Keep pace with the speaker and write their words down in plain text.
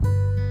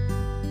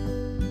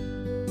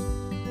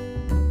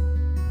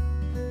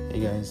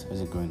Hey guys, how's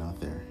it going out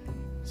there?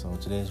 So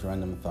today's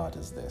random thought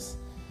is this.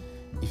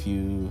 If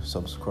you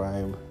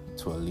subscribe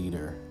to a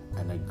leader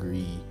and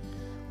agree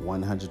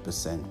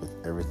 100% with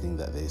everything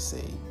that they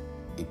say,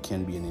 it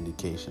can be an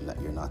indication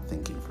that you're not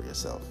thinking for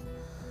yourself.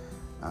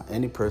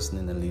 Any person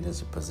in a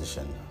leadership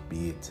position,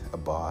 be it a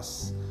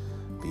boss,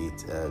 be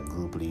it a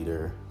group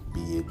leader,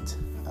 be it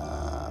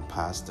a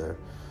pastor,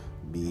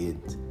 be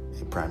it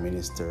a prime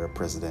minister, a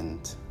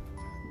president,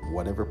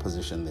 whatever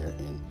position they're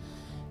in,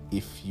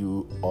 if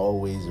you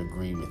always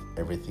agree with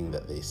everything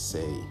that they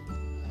say,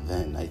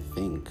 then I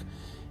think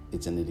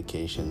it's an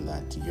indication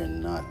that you're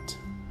not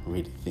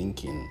really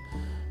thinking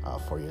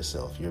for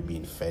yourself. You're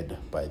being fed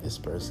by this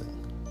person.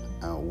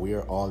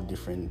 We're all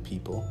different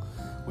people.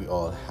 We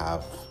all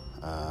have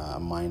a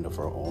mind of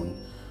our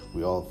own.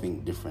 We all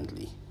think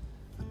differently.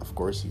 Of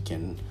course, you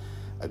can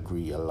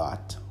agree a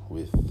lot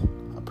with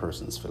a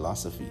person's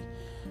philosophy,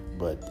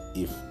 but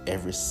if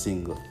every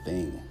single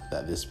thing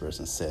that this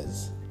person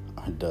says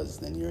or does,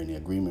 then you're in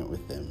agreement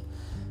with them,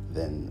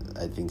 then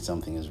I think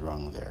something is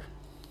wrong there.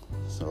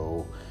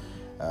 So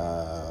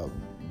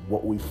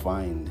what we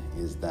find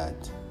is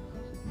that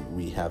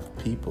we have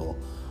people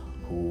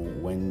who,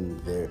 when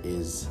there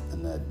is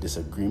a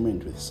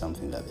disagreement with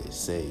something that they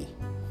say,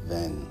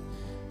 then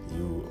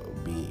you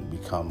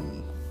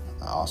become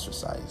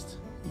ostracized.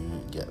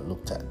 You get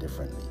looked at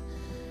differently.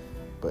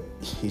 But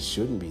it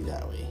shouldn't be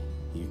that way.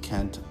 You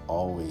can't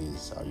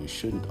always, or you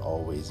shouldn't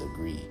always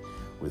agree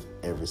with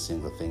every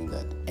single thing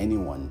that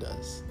anyone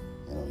does.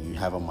 You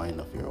have a mind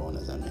of your own,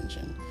 as I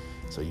mentioned,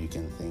 so you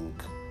can think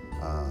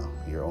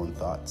your own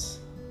thoughts.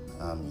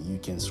 You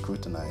can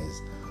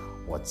scrutinize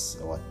what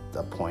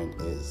the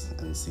point is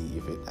and see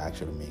if it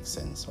actually makes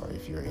sense or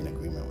if you're in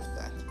agreement with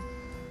that.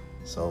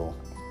 So,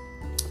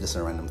 just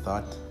a random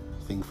thought.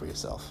 Think for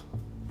yourself.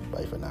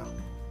 Bye for now.